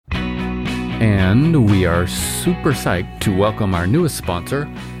And we are super psyched to welcome our newest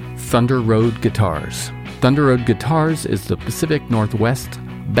sponsor, Thunder Road Guitars. Thunder Road Guitars is the Pacific Northwest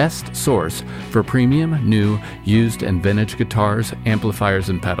best source for premium, new, used, and vintage guitars, amplifiers,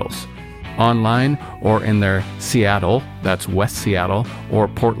 and pedals. Online or in their Seattle, that's West Seattle, or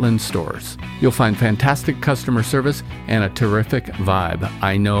Portland stores. You'll find fantastic customer service and a terrific vibe.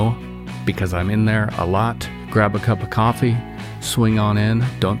 I know because I'm in there a lot. Grab a cup of coffee, swing on in,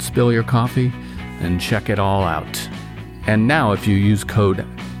 don't spill your coffee, and check it all out. And now if you use code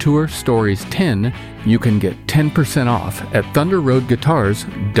TourStories10, you can get 10% off at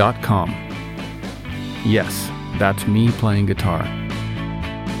thunderroadguitars.com. Yes, that's me playing guitar.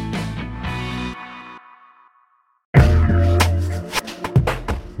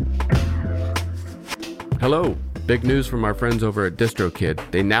 Hello, big news from our friends over at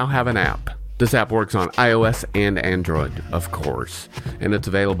DistroKid. They now have an app. This app works on iOS and Android, of course, and it's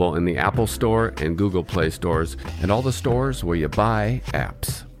available in the Apple Store and Google Play stores and all the stores where you buy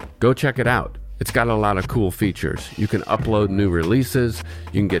apps. Go check it out. It's got a lot of cool features. You can upload new releases.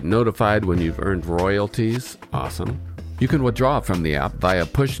 You can get notified when you've earned royalties. Awesome. You can withdraw from the app via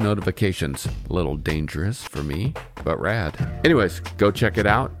push notifications. A little dangerous for me, but rad. Anyways, go check it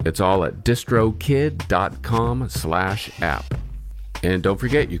out. It's all at distrokid.com/app. And don't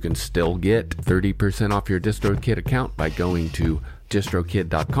forget, you can still get 30% off your DistroKid account by going to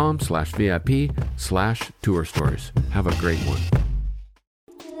distrokid.com/VIP/tourstories. Have a great one.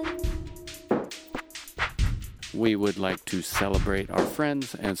 We would like to celebrate our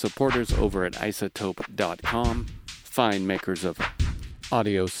friends and supporters over at isotope.com. Fine makers of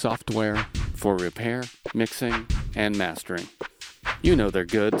audio software for repair, mixing, and mastering. You know their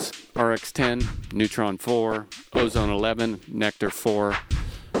goods: RX10, Neutron 4, Ozone 11, Nectar 4.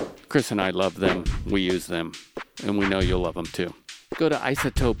 Chris and I love them. We use them. And we know you'll love them too. Go to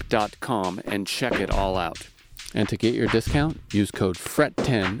isotope.com and check it all out. And to get your discount, use code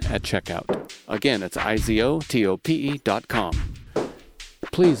FRET10 at checkout. Again, it's izotope.com.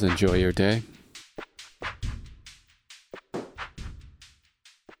 Please enjoy your day.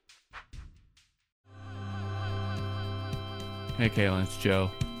 Hey, Kaelen, it's Joe.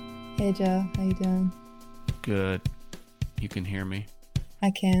 Hey, Joe. How you doing? Good. You can hear me?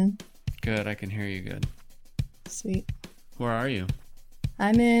 I can. Good, I can hear you good. Sweet. Where are you?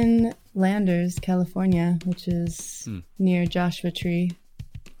 I'm in Landers, California, which is near Joshua Tree.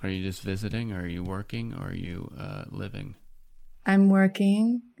 Are you just visiting, or are you working, or are you living? I'm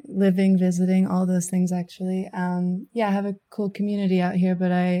working, living, visiting, all those things, actually. Yeah, I have a cool community out here,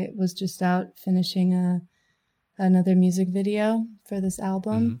 but I was just out finishing another music video for this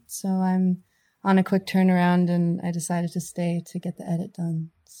album. Mm-hmm. So I'm on a quick turnaround, and I decided to stay to get the edit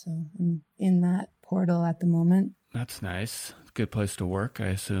done. So I'm in that portal at the moment. That's nice. Good place to work, I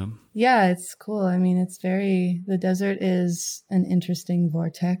assume. Yeah, it's cool. I mean, the desert is an interesting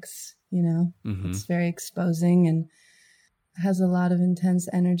vortex, you know. Mm-hmm. It's very exposing and has a lot of intense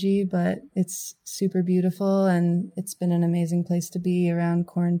energy, but it's super beautiful, and it's been an amazing place to be around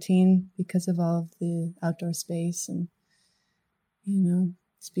quarantine because of all of the outdoor space, and, you know,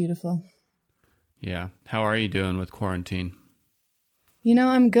 it's beautiful. Yeah. How are you doing with quarantine? You know,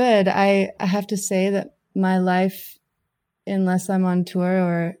 I'm good. I have to say that my life, unless I'm on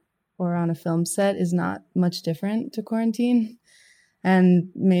tour or on a film set, is not much different to quarantine.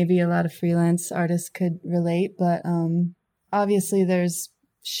 And maybe a lot of freelance artists could relate, but obviously there's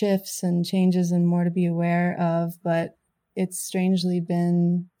shifts and changes and more to be aware of, but it's strangely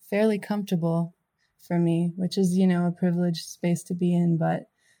been fairly comfortable for me, which is, you know, a privileged space to be in, but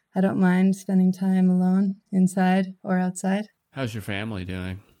I don't mind spending time alone inside or outside. How's your family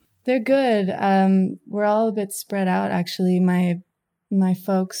doing? They're good. We're all a bit spread out, actually. My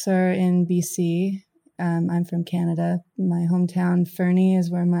folks are in BC. I'm from Canada. My hometown, Fernie, is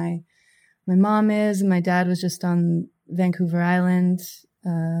where my mom is, and my dad was just on Vancouver Island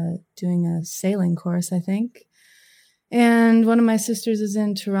doing a sailing course, I think. And one of my sisters is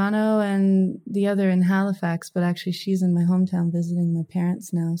in Toronto and the other in Halifax, but actually she's in my hometown visiting my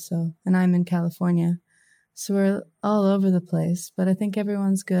parents now. And I'm in California. So we're all over the place, but I think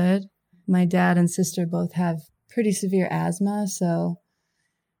everyone's good. My dad and sister both have pretty severe asthma. So,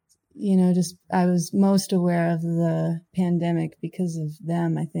 you know, I was most aware of the pandemic because of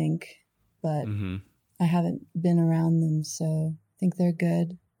them, I think, but I haven't been around them. So I think they're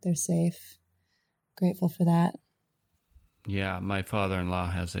good. They're safe. Grateful for that. Yeah, my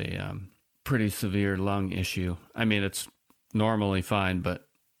father-in-law has a pretty severe lung issue. I mean, it's normally fine, but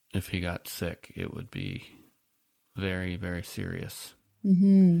if he got sick, it would be very, very serious.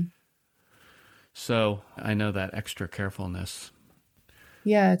 Mm-hmm. So I know that extra carefulness.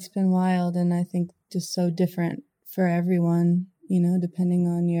 Yeah, it's been wild, and I think just so different for everyone, depending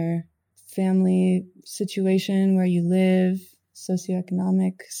on your family situation, where you live,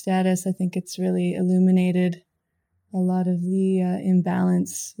 socioeconomic status. I think it's really illuminated a lot of the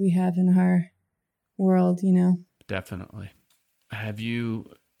imbalance we have in our world. Definitely. Have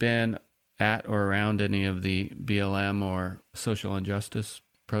you been at or around any of the BLM or social injustice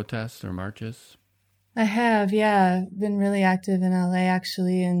protests or marches? I have, yeah. Been really active in LA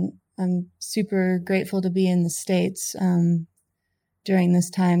actually, and I'm super grateful to be in the States during this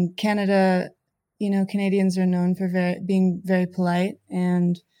time. Canada, Canadians are known for being very polite,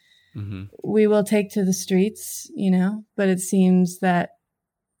 and Mm-hmm. we will take to the streets, but it seems that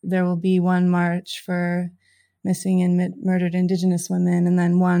there will be one march for missing and murdered Indigenous women, and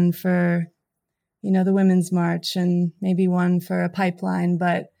then one for, the Women's March, and maybe one for a pipeline,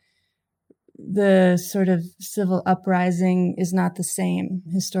 but the sort of civil uprising is not the same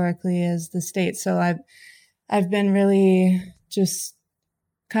historically as the state. So I've been really just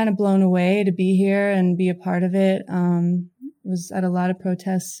kind of blown away to be here and be a part of it. Was at a lot of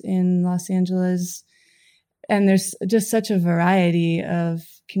protests in Los Angeles, and there's just such a variety of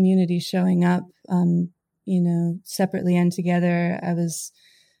communities showing up, separately and together. I was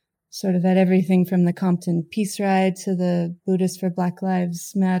sort of at everything from the Compton Peace Ride to the Buddhists for Black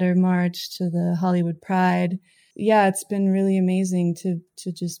Lives Matter March to the Hollywood Pride. Yeah, it's been really amazing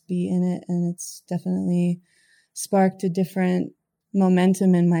to just be in it, and it's definitely sparked a different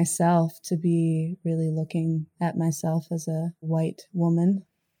momentum in myself to be really looking at myself as a white woman,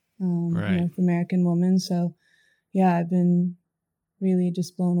 Right. North American woman. So yeah, I've been really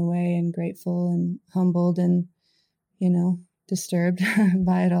just blown away and grateful and humbled and, disturbed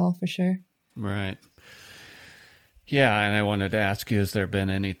by it all for sure. Right. Yeah, and I wanted to ask you, has there been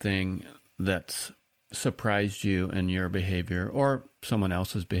anything that's surprised you in your behavior or someone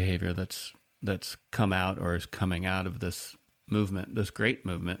else's behavior that's come out or is coming out of this movement, this great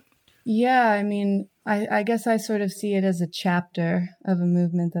movement? Yeah, I mean, I guess I sort of see it as a chapter of a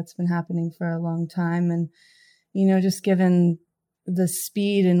movement that's been happening for a long time. And, just given the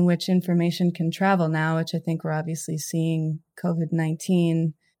speed in which information can travel now, which I think we're obviously seeing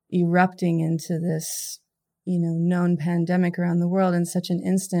COVID-19 erupting into this, known pandemic around the world in such an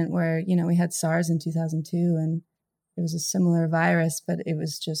instant where, we had SARS in 2002 and it was a similar virus, but it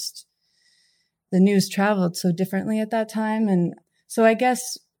was just the news traveled so differently at that time. And so I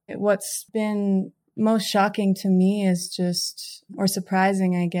guess what's been most shocking to me is just, or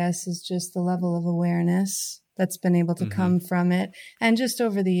surprising, I guess, is just the level of awareness that's been able to come from it. And just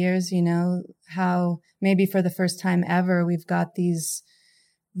over the years, how maybe for the first time ever, we've got these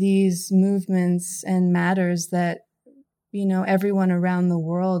movements and matters that, everyone around the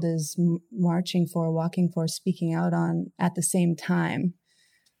world is marching for, walking for, speaking out on at the same time,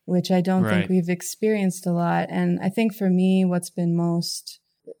 which I don't think we've experienced a lot. And I think for me, what's been most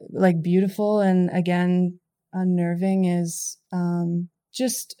beautiful and again, unnerving is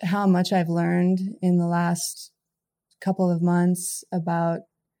just how much I've learned in the last couple of months about,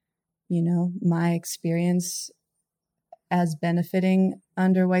 my experience as benefiting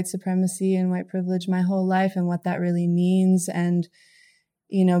under white supremacy and white privilege my whole life and what that really means. And,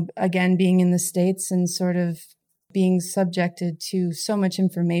 again, being in the States and sort of being subjected to so much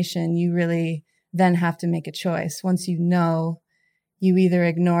information, you really then have to make a choice. Once you either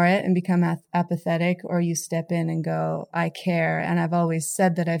ignore it and become apathetic, or you step in and go, I care. And I've always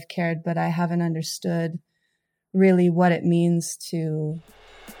said that I've cared, but I haven't understood really what it means to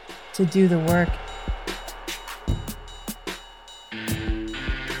do the work.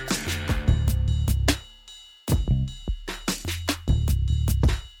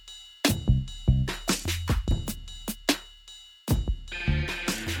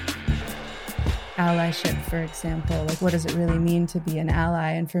 Allyship, for example, what does it really mean to be an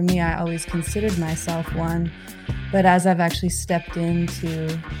ally? And for me, I always considered myself one, but as I've actually stepped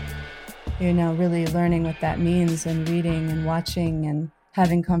into, really learning what that means and reading and watching and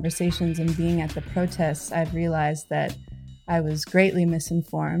having conversations and being at the protests, I've realized that I was greatly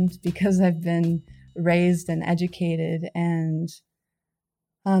misinformed because I've been raised and educated and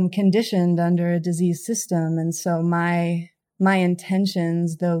conditioned under a disease system. And so my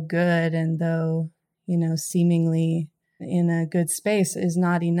intentions, though good and though, seemingly in a good space, is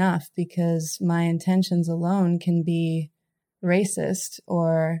not enough, because my intentions alone can be racist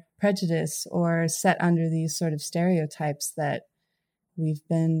or prejudice or set under these sort of stereotypes that we've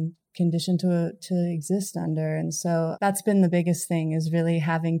been conditioned to exist under. And so that's been the biggest thing, is really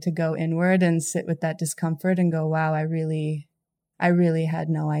having to go inward and sit with that discomfort and go, wow, I really had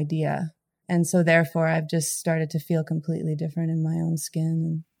no idea. And so therefore I've just started to feel completely different in my own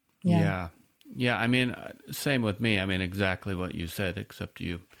skin. And Yeah. I mean, same with me. I mean, exactly what you said, except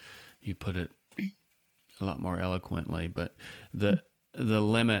you put it a lot more eloquently. But the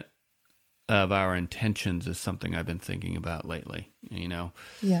limit of our intentions is something I've been thinking about lately.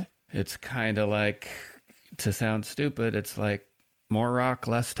 Yeah. It's kind of like, to sound stupid, it's like more rock,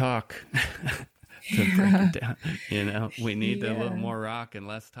 less talk. To break it down, we need a little more rock and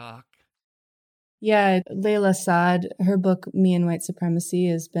less talk. Yeah, Layla Saad, her book Me and White Supremacy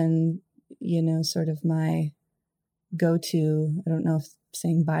has been, sort of my go-to. I don't know if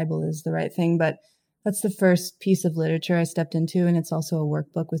saying Bible is the right thing, but that's the first piece of literature I stepped into, and it's also a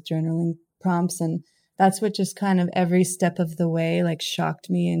workbook with journaling prompts. And that's what just kind of every step of the way like shocked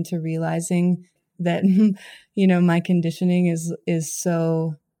me into realizing that my conditioning is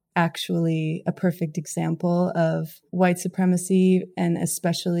so actually a perfect example of white supremacy, and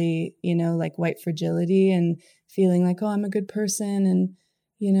especially like white fragility, and feeling like, oh, I'm a good person, and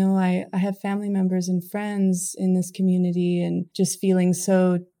I have family members and friends in this community, and just feeling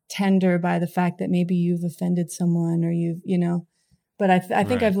so tender by the fact that maybe you've offended someone, or but I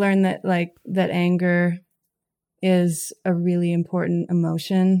think Right. I've learned that that anger is a really important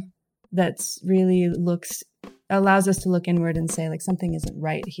emotion that's really allows us to look inward and say like something isn't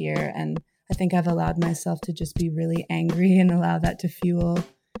right here. And I think I've allowed myself to just be really angry and allow that to fuel.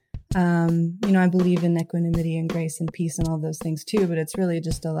 I believe in equanimity and grace and peace and all those things too, but it's really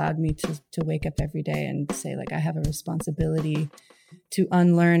just allowed me to wake up every day and say like I have a responsibility to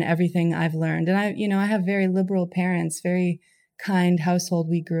unlearn everything I've learned. And I have very liberal parents, very kind household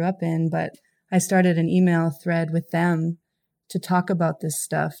we grew up in, but I started an email thread with them to talk about this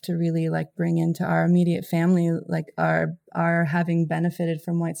stuff, to really like bring into our immediate family, like our having benefited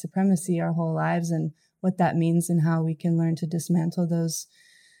from white supremacy our whole lives, and what that means and how we can learn to dismantle those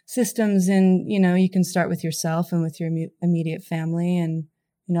systems. And, you can start with yourself and with your immediate family. And,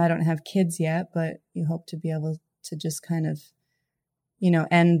 I don't have kids yet, but you hope to be able to just kind of,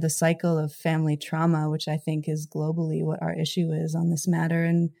 end the cycle of family trauma, which I think is globally what our issue is on this matter.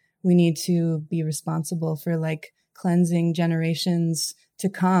 And we need to be responsible for like cleansing generations to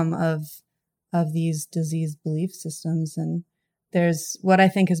come of these diseased belief systems. And there's what I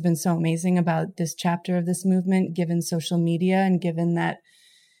think has been so amazing about this chapter of this movement, given social media and given that,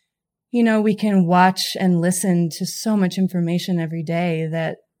 we can watch and listen to so much information every day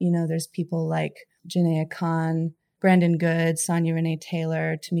that, there's people like Janaea Khan, Brandon Good, Sonia Renee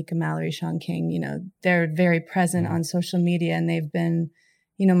Taylor, Tamika Mallory, Sean King, they're very present on social media, and they've been,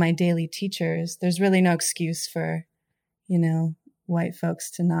 my daily teachers. There's really no excuse for, white folks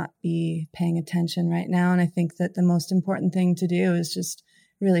to not be paying attention right now. And I think that the most important thing to do is just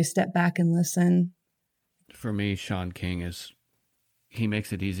really step back and listen. For me, Sean King he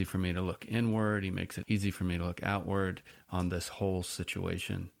makes it easy for me to look inward. He makes it easy for me to look outward on this whole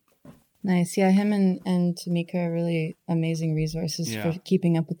situation. Nice. Yeah, him and Tamika are really amazing resources for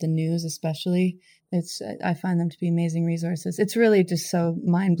keeping up with the news, especially. I find them to be amazing resources. It's really just so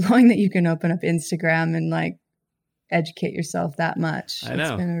mind-blowing that you can open up Instagram and like educate yourself that much. I know.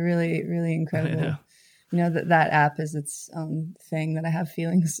 It's been a really, really incredible. That app is its own thing that I have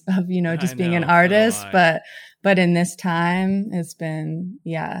feelings of, just being an artist. But in this time, it's been,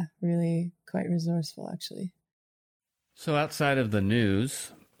 really quite resourceful, actually. So outside of the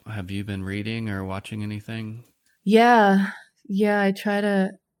news, have you been reading or watching anything? Yeah. I try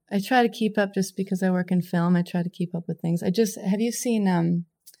to keep up just because I work in film. I try to keep up with things. Have you seen,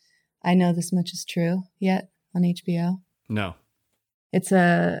 I Know This Much Is True yet on HBO? No. It's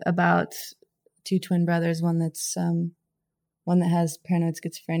about two twin brothers, one that has paranoid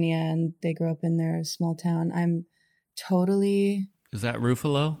schizophrenia, and they grow up in their small town. Is that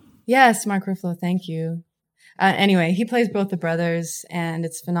Ruffalo? Yes, Mark Ruffalo. Thank you. Anyway, he plays both the brothers, and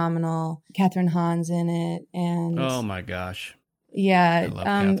it's phenomenal. Catherine Hahn's in it, and oh my gosh, yeah, I love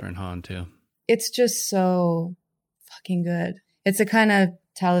Catherine Hahn too. It's just so fucking good. It's a kind of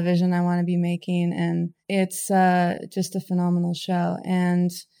television I want to be making, and it's just a phenomenal show. And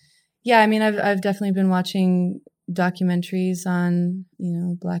yeah, I mean, I've definitely been watching documentaries on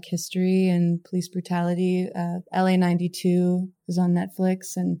Black history and police brutality. LA 92 is on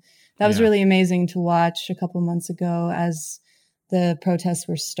Netflix, and that was really amazing to watch a couple months ago as the protests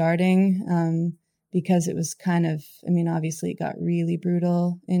were starting, because it was kind of, obviously it got really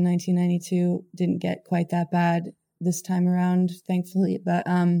brutal in 1992. Didn't get quite that bad this time around, thankfully, but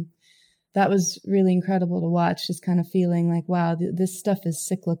that was really incredible to watch, just kind of feeling like, wow, this stuff is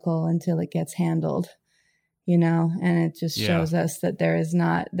cyclical until it gets handled, and it just shows us that there has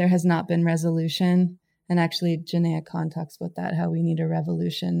not been resolution, And actually, Janaea Khan talks about that, how we need a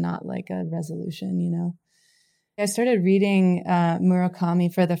revolution, not like a resolution, you know. I started reading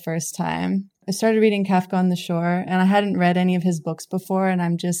Murakami for the first time. I started reading Kafka on the Shore, and I hadn't read any of his books before, and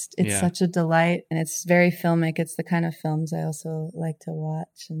it's such a delight, and it's very filmic. It's the kind of films I also like to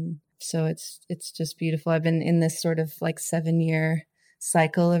watch, and so it's just beautiful. I've been in this sort of like 7-year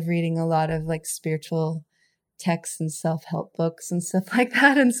cycle of reading a lot of like spiritual texts and self-help books and stuff like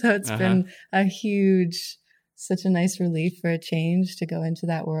that, and so it's been such a nice relief for a change to go into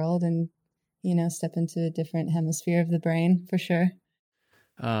that world and, you know, step into a different hemisphere of the brain for sure.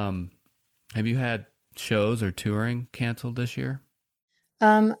 Have you had shows or touring canceled this year?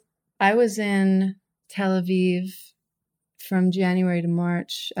 I was in Tel Aviv from January to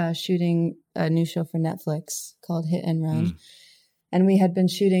March, shooting a new show for Netflix called Hit and Run. And we had been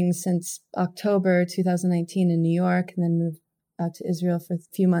shooting since October 2019 in New York, and then moved out to Israel for a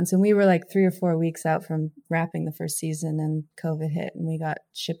few months. And we were like 3 or 4 weeks out from wrapping the first season, and COVID hit, and we got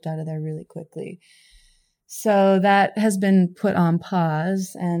shipped out of there really quickly. So that has been put on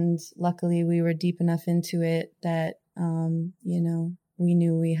pause, and luckily we were deep enough into it that, you know, we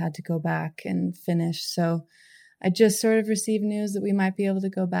knew we had to go back and finish. So I just sort of received news that we might be able to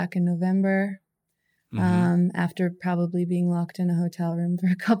go back in November, after probably being locked in a hotel room for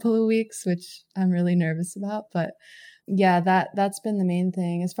a couple of weeks, which I'm really nervous about. But yeah, that's been the main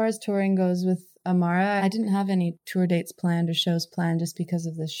thing. As far as touring goes with Amara, I didn't have any tour dates planned or shows planned just because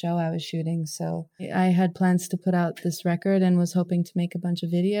of the show I was shooting. So I had plans to put out this record and was hoping to make a bunch of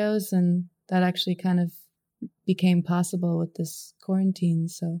videos, and that actually kind of became possible with this quarantine.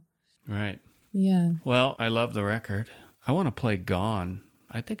 So right. Yeah. Well, I love the record. I want to play Gone.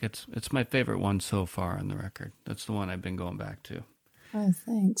 I think it's my favorite one so far on the record. That's the one I've been going back to. Oh,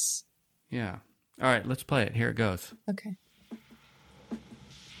 thanks. Yeah. All right, let's play it. Here it goes. Okay.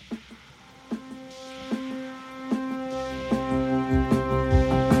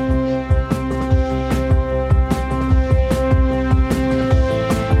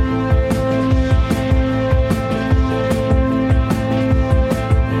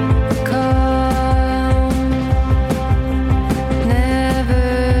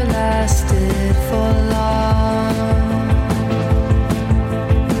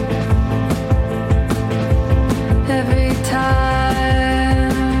 Every time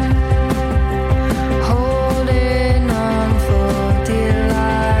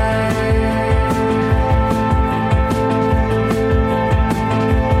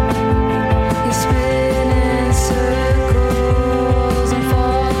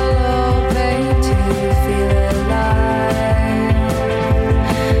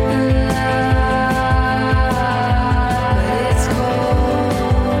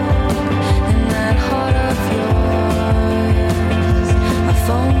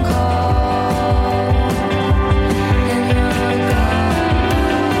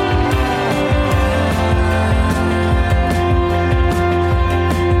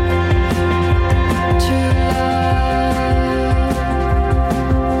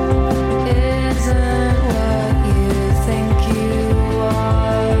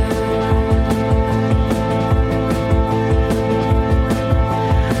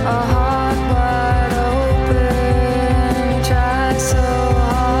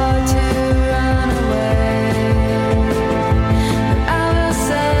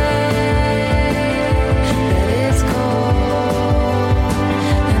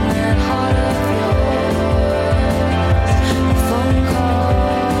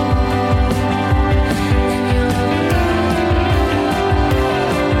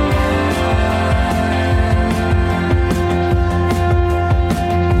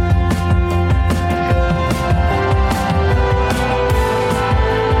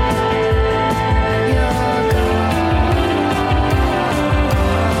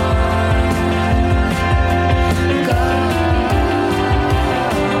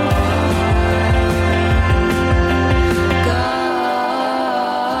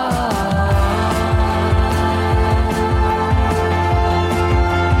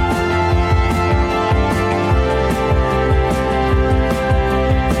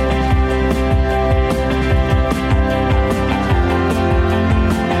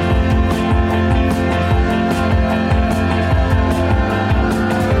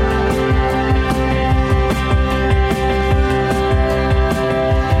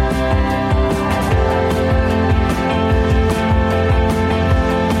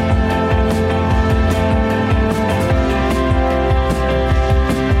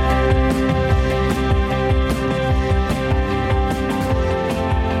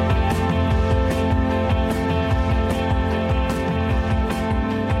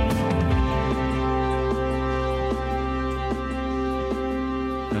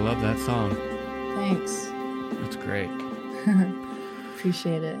song. Thanks. That's great.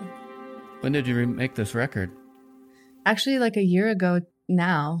 Appreciate it. When did you make this record? Actually, like a year ago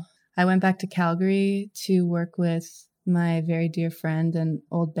now. I went back to Calgary to work with my very dear friend and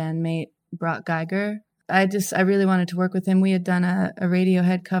old bandmate, Brock Geiger. I really wanted to work with him. We had done a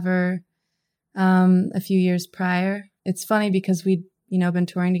Radiohead cover a few years prior. It's funny because we'd, been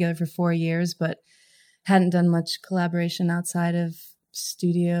touring together for 4 years, but hadn't done much collaboration outside of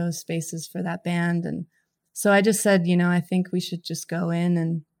studio spaces for that band. And so I just said, I think we should just go in,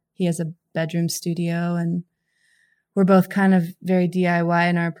 and he has a bedroom studio, and we're both kind of very DIY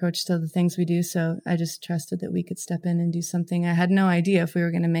in our approach to the things we do. So I just trusted that we could step in and do something. I had no idea if we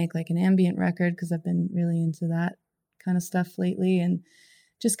were going to make like an ambient record, because I've been really into that kind of stuff lately, and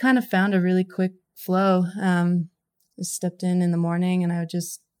just kind of found a really quick flow. Just stepped in the morning, and I would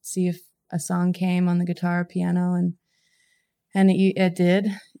just see if a song came on the guitar or piano, and it did.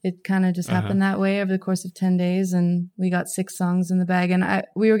 It kind of just happened that way over the course of 10 days, and we got 6 songs in the bag. And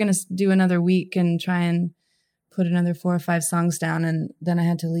we were going to do another week and try and put another 4 or 5 songs down, and then I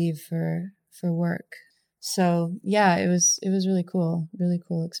had to leave for work. So yeah, it was really cool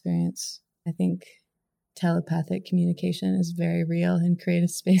experience. I think telepathic communication is very real in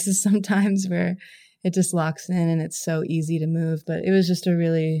creative spaces sometimes, where it just locks in and it's so easy to move. But it was just a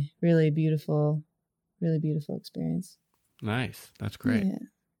really, really beautiful experience. Nice. That's great.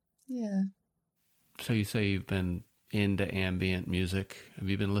 Yeah. So you say you've been into ambient music. Have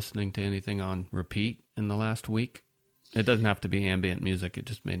you been listening to anything on repeat in the last week? It doesn't have to be ambient music. It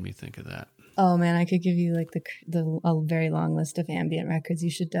just made me think of that. Oh man, I could give you like a very long list of ambient records you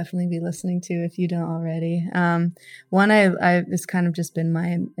should definitely be listening to if you don't already. One it's kind of just been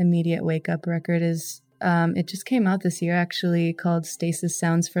my immediate wake up record is it just came out this year actually, called Stasis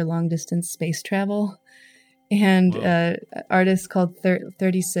Sounds for Long Distance Space Travel. And artist called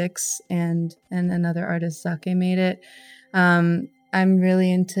 36 and another artist, Sake, made it. I'm really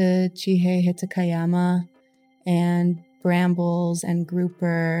into Chihei Hitakayama and Brambles and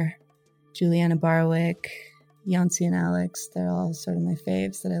Grouper, Juliana Barwick, Yancey and Alex. They're all sort of my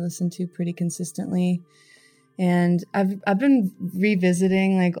faves that I listen to pretty consistently. And I've been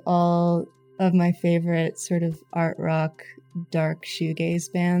revisiting like all of my favorite sort of art rock, dark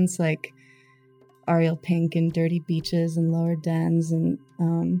shoegaze bands, like Ariel Pink and Dirty Beaches and Lower Dens and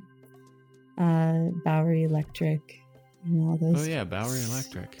Bowery Electric, all those. Oh yeah, Bowery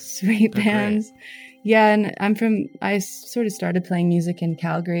Electric. Sweet They're bands. Great. Yeah, and I sort of started playing music in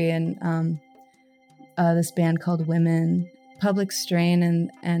Calgary, and this band called Women, Public Strain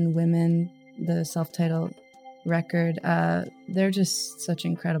and Women, the self-titled record. They're just such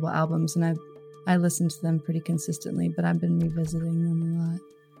incredible albums, and I listen to them pretty consistently, but I've been revisiting them a lot.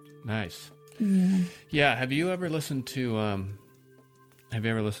 Nice. Yeah. Have you ever listened to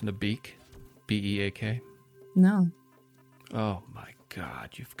Beak? Beak? No. Oh my God,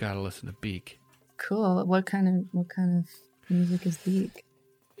 you've got to listen to Beak. Cool. What kind of music is Beak?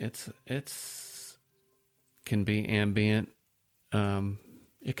 It's can be ambient.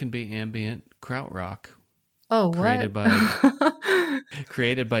 It can be ambient krautrock. Oh, what?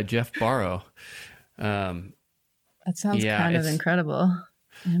 Created by Jeff Barrow. That sounds kind of incredible.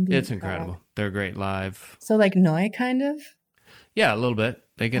 It's incredible. They're great live. So like Noi kind of? Yeah, a little bit.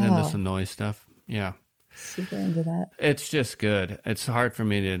 They get into some noise stuff. Yeah. Super into that. It's just good. It's hard for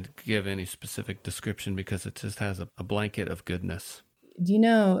me to give any specific description because it just has a blanket of goodness. Do you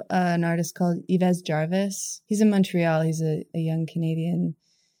know an artist called Yves Jarvis? He's in Montreal. He's a young Canadian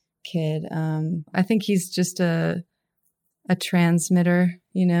kid. I think he's just a transmitter,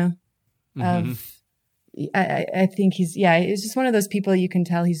 of... I think he's just one of those people you can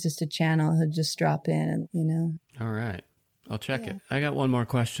tell he's just a channel. He'll just drop in and, All right. I'll check it. I got one more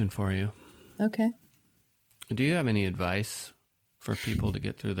question for you. Okay. Do you have any advice for people to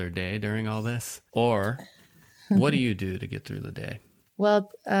get through their day during all this? Or what do you do to get through the day? Well,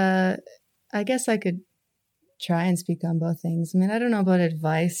 I guess I could try and speak on both things. I mean, I don't know about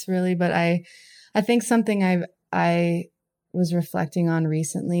advice really, but I think something I was reflecting on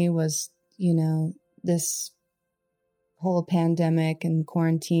recently was, this whole pandemic and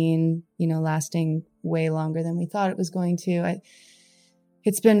quarantine, lasting way longer than we thought it was going to.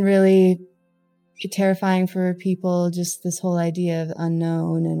 It's been really terrifying for people, just this whole idea of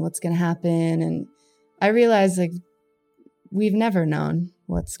unknown and what's going to happen. And I realized like we've never known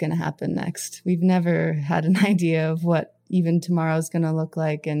what's going to happen next. We've never had an idea of what even tomorrow's going to look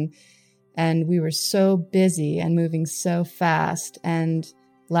like. And we were so busy and moving so fast and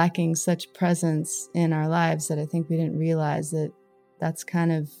lacking such presence in our lives that I think we didn't realize that that's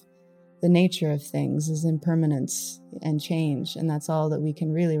kind of the nature of things is impermanence and change, and that's all that we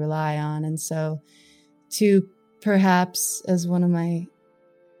can really rely on. And so to perhaps, as one of my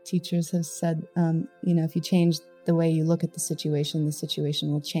teachers have said, if you change the way you look at the situation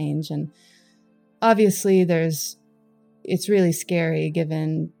will change. And obviously it's really scary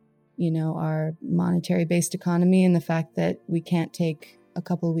given, our monetary based economy and the fact that we can't take a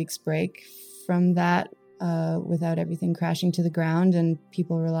couple of weeks break from that without everything crashing to the ground, and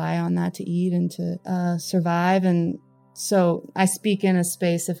people rely on that to eat and to survive. And so I speak in a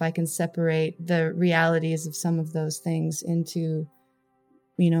space, if I can separate the realities of some of those things into,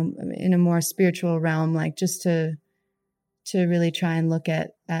 in a more spiritual realm, like just to really try and look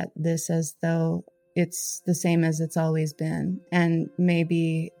at this as though it's the same as it's always been. And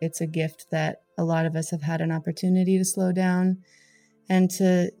maybe it's a gift that a lot of us have had an opportunity to slow down. And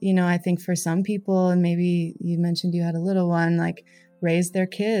to, I think for some people, and maybe you mentioned you had a little one, like raise their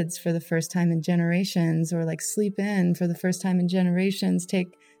kids for the first time in generations, or like sleep in for the first time in generations, take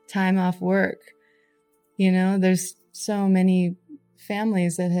time off work. There's so many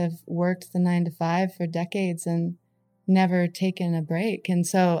families that have worked the 9-to-5 for decades and never taken a break. And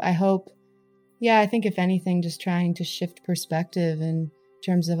so I hope, I think if anything, just trying to shift perspective in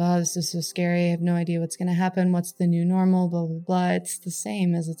terms of, this is so scary, I have no idea what's going to happen, what's the new normal, blah, blah, blah. It's the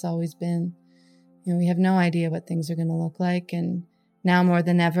same as it's always been. We have no idea what things are going to look like. And now more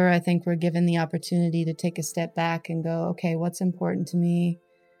than ever, I think we're given the opportunity to take a step back and go, okay, what's important to me?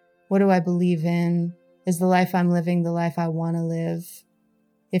 What do I believe in? Is the life I'm living the life I want to live?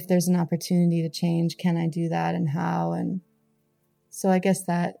 If there's an opportunity to change, can I do that, and how? And so I guess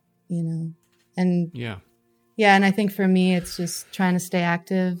that, and and I think for me, it's just trying to stay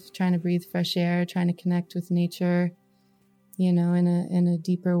active, trying to breathe fresh air, trying to connect with nature, in a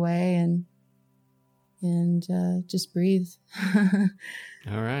deeper way, and just breathe.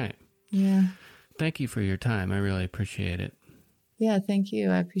 All right. Yeah. Thank you for your time. I really appreciate it. Yeah, thank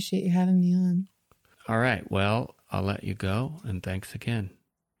you. I appreciate you having me on. All right. Well, I'll let you go, and thanks again.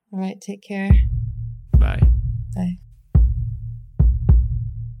 All right. Take care. Bye. Bye.